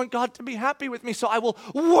 I just want God to be happy with me, so I will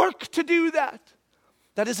work to do that.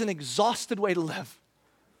 That is an exhausted way to live.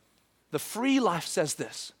 The free life says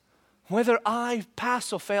this: whether I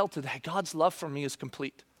pass or fail today, God's love for me is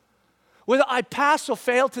complete. Whether I pass or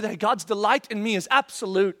fail today, God's delight in me is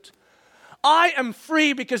absolute. I am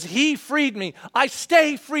free because He freed me. I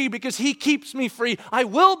stay free because He keeps me free. I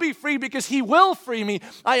will be free because He will free me.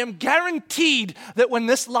 I am guaranteed that when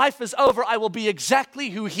this life is over, I will be exactly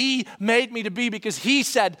who He made me to be, because He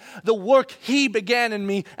said the work He began in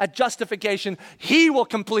me at justification, He will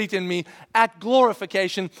complete in me at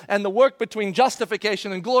glorification. And the work between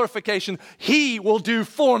justification and glorification, He will do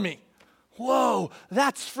for me. Whoa,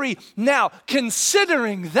 that's free. Now,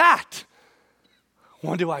 considering that,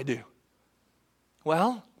 what do?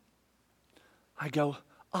 Well, I go,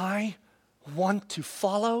 I want to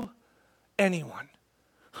follow anyone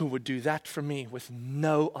who would do that for me with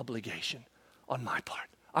no obligation on my part.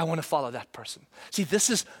 I want to follow that person. See,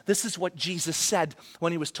 this is what Jesus said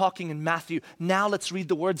when He was talking in Matthew. Now let's read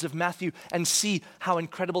the words of Matthew and see how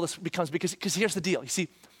incredible this becomes. Because here's the deal. You see,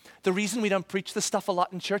 the reason we don't preach this stuff a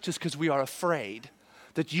lot in church is because we are afraid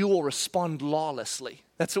that you will respond lawlessly.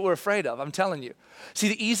 That's what we're afraid of, I'm telling you. See,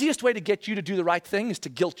 the easiest way to get you to do the right thing is to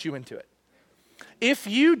guilt you into it. If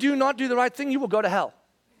you do not do the right thing, you will go to hell.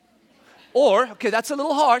 Or, okay, that's a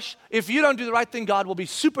little harsh. If you don't do the right thing, God will be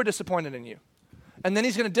super disappointed in you. And then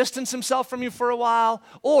he's going to distance himself from you for a while,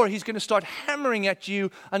 or he's going to start hammering at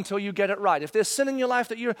you until you get it right. If there's sin in your life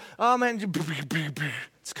that you're, oh man,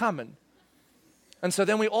 it's coming. And so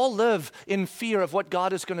then we all live in fear of what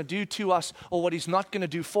God is going to do to us, or what he's not going to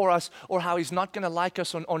do for us, or how he's not going to like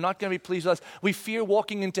us, or not going to be pleased with us. We fear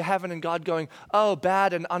walking into heaven and God going, oh,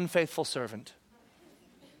 bad and unfaithful servant.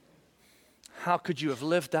 How could you have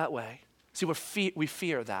lived that way? See, we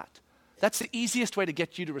fear that. That's the easiest way to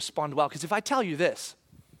get you to respond well. Because if I tell you this,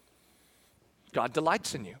 God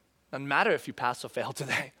delights in you. Doesn't matter if you pass or fail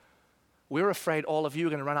today. We're afraid all of you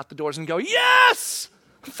are going to run out the doors and go, yes!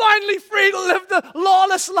 Finally free to live the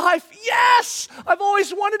lawless life. Yes! I've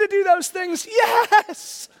always wanted to do those things.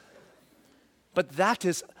 Yes! But that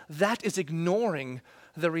is ignoring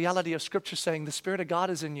the reality of Scripture saying the Spirit of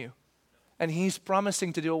God is in you. And he's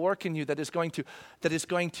promising to do a work in you that is going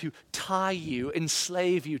to tie you,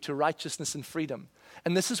 enslave you to righteousness and freedom.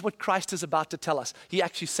 And this is what Christ is about to tell us. He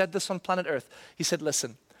actually said this on planet Earth. He said,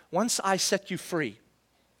 listen, once I set you free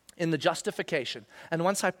in the justification, and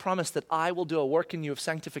once I promise that I will do a work in you of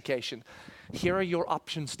sanctification, here are your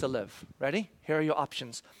options to live. Ready? Here are your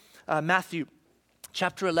options. Matthew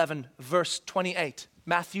chapter 11, verse 28.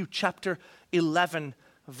 Matthew chapter 11,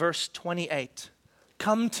 verse 28.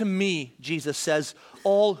 Come to me, Jesus says,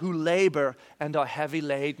 all who labor and are heavy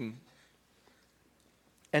laden,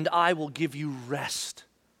 and I will give you rest.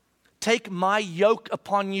 Take my yoke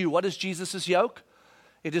upon you. What is Jesus' yoke?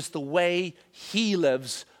 It is the way he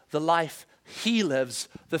lives, the life he lives,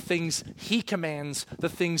 the things he commands, the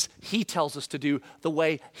things he tells us to do, the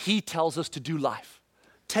way he tells us to do life.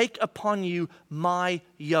 Take upon you my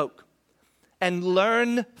yoke and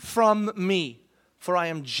learn from me. For I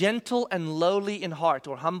am gentle and lowly in heart,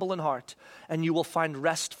 or humble in heart, and you will find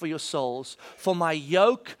rest for your souls. For my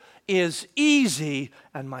yoke is easy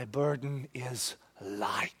and my burden is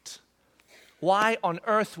light. Why on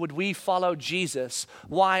earth would we follow Jesus?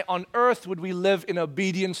 Why on earth would we live in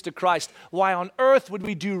obedience to Christ? Why on earth would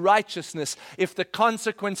we do righteousness if the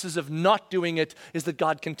consequences of not doing it is that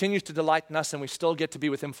God continues to delight in us and we still get to be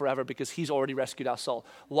with him forever because he's already rescued our soul?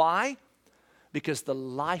 Why? Because the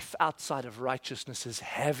life outside of righteousness is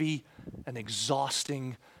heavy and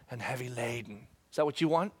exhausting and heavy laden. Is that what you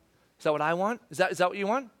want? Is that what I want? Is that what you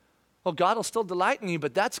want? Well, God will still delight in you,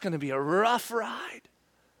 but that's going to be a rough ride.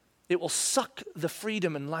 It will suck the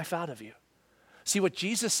freedom and life out of you. See, what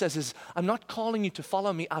Jesus says is, I'm not calling you to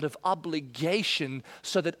follow me out of obligation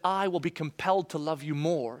so that I will be compelled to love you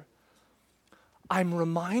more. I'm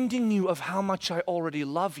reminding you of how much I already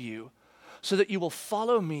love you, so that you will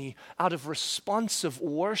follow me out of responsive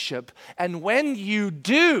worship. And when you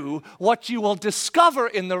do, what you will discover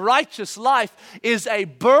in the righteous life is a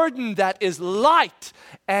burden that is light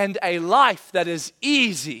and a life that is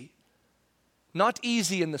easy. Not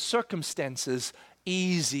easy in the circumstances,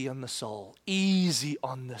 easy on the soul. Easy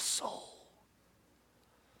on the soul.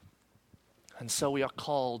 And so we are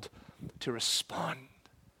called to respond.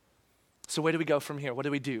 So where do we go from here? What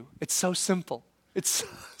do we do? It's so simple. It's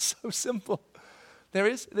so simple. There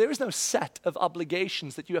is no set of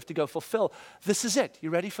obligations that you have to go fulfill. This is it. You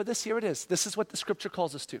ready for this? Here it is. This is what the Scripture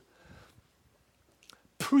calls us to.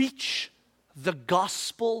 Preach the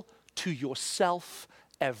gospel to yourself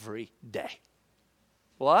every day.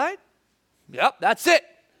 What? Yep, that's it.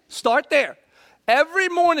 Start there. Every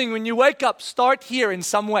morning when you wake up, start here in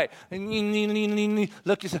some way.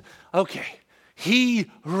 Look, you say, okay,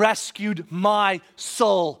 he rescued my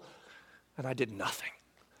soul. And I did nothing.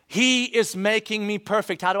 He is making me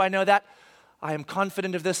perfect. How do I know that? I am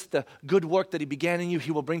confident of this. The good work that he began in you, he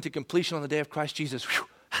will bring to completion on the day of Christ Jesus. Whew,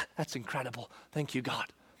 that's incredible. Thank you, God.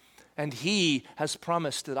 And he has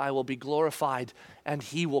promised that I will be glorified and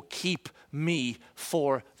he will keep me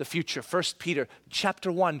for the future. 1 Peter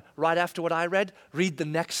chapter 1, right after what I read, read the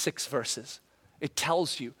next 6 verses. It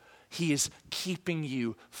tells you he is keeping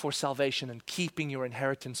you for salvation and keeping your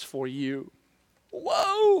inheritance for you.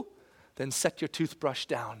 Whoa! Then set your toothbrush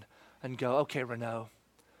down and go, okay, Renaud,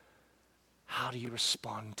 how do you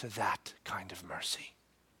respond to that kind of mercy?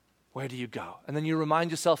 Where do you go? And then you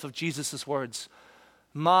remind yourself of Jesus' words,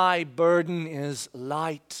 my burden is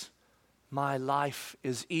light, my life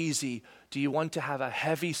is easy. Do you want to have a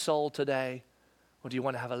heavy soul today, or do you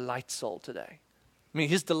want to have a light soul today? I mean,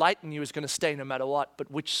 his delight in you is going to stay no matter what,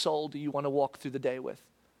 but which soul do you want to walk through the day with?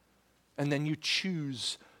 And then you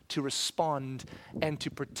choose to respond and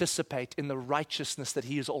to participate in the righteousness that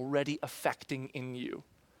he is already effecting in you.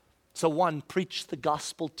 So 1, preach the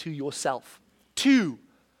gospel to yourself. 2,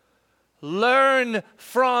 learn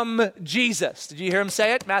from Jesus. Did you hear him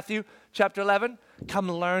say it? Matthew chapter 11.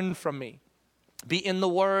 Come learn from me. Be in the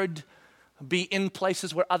Word, Be in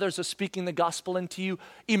places where others are speaking the gospel into you.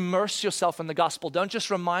 Immerse yourself in the gospel. Don't just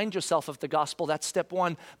remind yourself of the gospel. That's step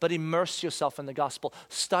one. But immerse yourself in the gospel.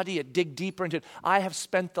 Study it. Dig deeper into it. I have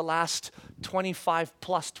spent the last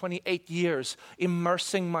 28 years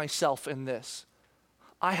immersing myself in this.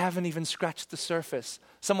 I haven't even scratched the surface.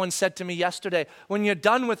 Someone said to me yesterday, when you're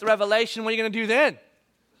done with Revelation, what are you going to do then?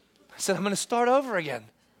 I said, I'm going to start over again.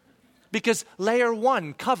 Because layer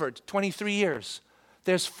one covered 23 years.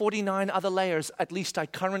 There's 49 other layers, at least I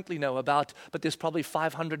currently know about, but there's probably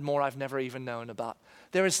 500 more I've never even known about.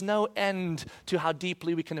 There is no end to how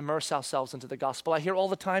deeply we can immerse ourselves into the gospel. I hear all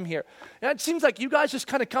the time here, it seems like you guys just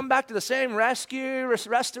kind of come back to the same rescue,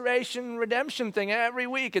 restoration, redemption thing every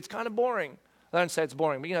week. It's kind of boring. I don't say it's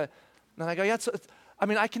boring, but and I go,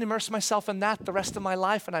 I can immerse myself in that the rest of my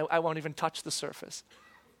life, and I won't even touch the surface.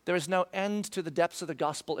 There is no end to the depths of the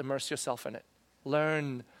gospel. Immerse yourself in it.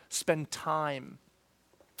 Learn, spend time.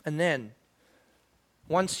 And then,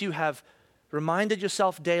 once you have reminded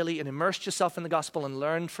yourself daily and immersed yourself in the gospel and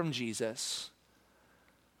learned from Jesus,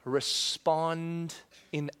 respond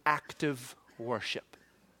in active worship.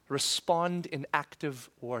 Respond in active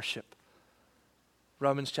worship.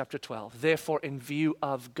 Romans chapter 12. Therefore, in view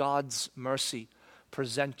of God's mercy,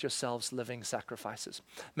 present yourselves living sacrifices.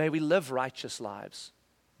 May we live righteous lives.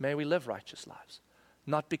 May we live righteous lives.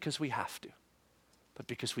 Not because we have to, but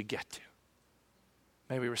because we get to.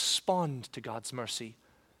 May we respond to God's mercy,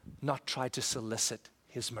 not try to solicit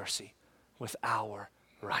His mercy with our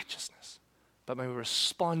righteousness. But may we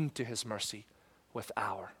respond to His mercy with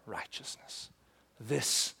our righteousness.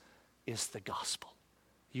 This is the gospel.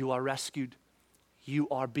 You are rescued. You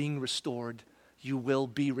are being restored. You will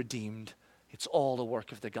be redeemed. It's all the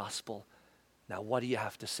work of the gospel. Now, what do you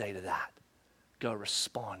have to say to that? Go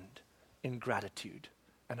respond in gratitude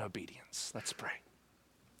and obedience. Let's pray.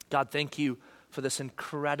 God, thank you for this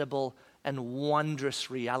incredible and wondrous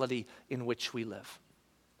reality in which we live.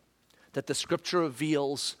 That the scripture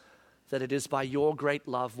reveals that it is by your great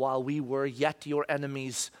love, while we were yet your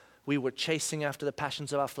enemies, we were chasing after the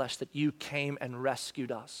passions of our flesh, that you came and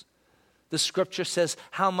rescued us. The scripture says,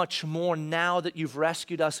 how much more now that you've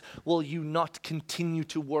rescued us, will you not continue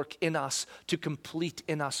to work in us, to complete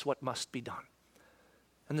in us what must be done?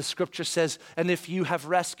 And the scripture says, and if you have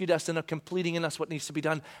rescued us and are completing in us what needs to be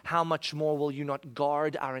done, how much more will you not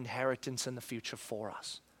guard our inheritance in the future for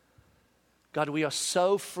us? God, we are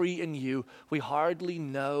so free in you, we hardly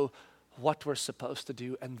know what we're supposed to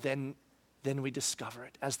do, and then we discover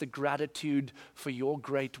it. As the gratitude for your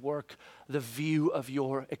great work, the view of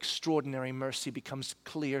your extraordinary mercy becomes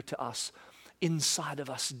clear to us. Inside of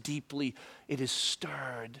us deeply, it is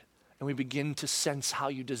stirred, and we begin to sense how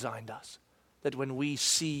you designed us. That when we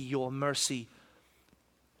see your mercy,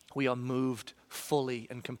 we are moved fully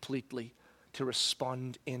and completely to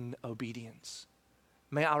respond in obedience.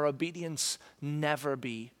 May our obedience never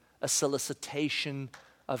be a solicitation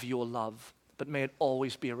of your love, but may it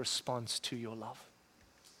always be a response to your love.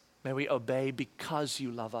 May we obey because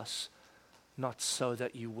you love us, not so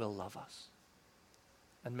that you will love us.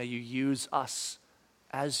 And may you use us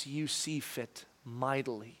as you see fit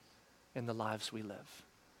mightily in the lives we live.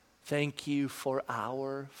 Thank you for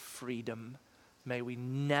our freedom. May we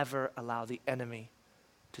never allow the enemy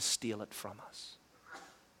to steal it from us.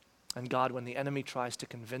 And God, when the enemy tries to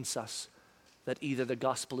convince us that either the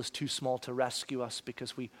gospel is too small to rescue us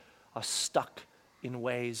because we are stuck in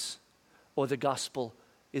ways, or the gospel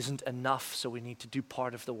isn't enough so we need to do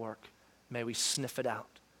part of the work, may we sniff it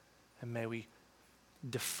out and may we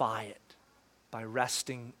defy it by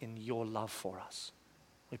resting in your love for us.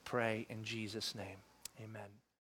 We pray in Jesus' name. Amen.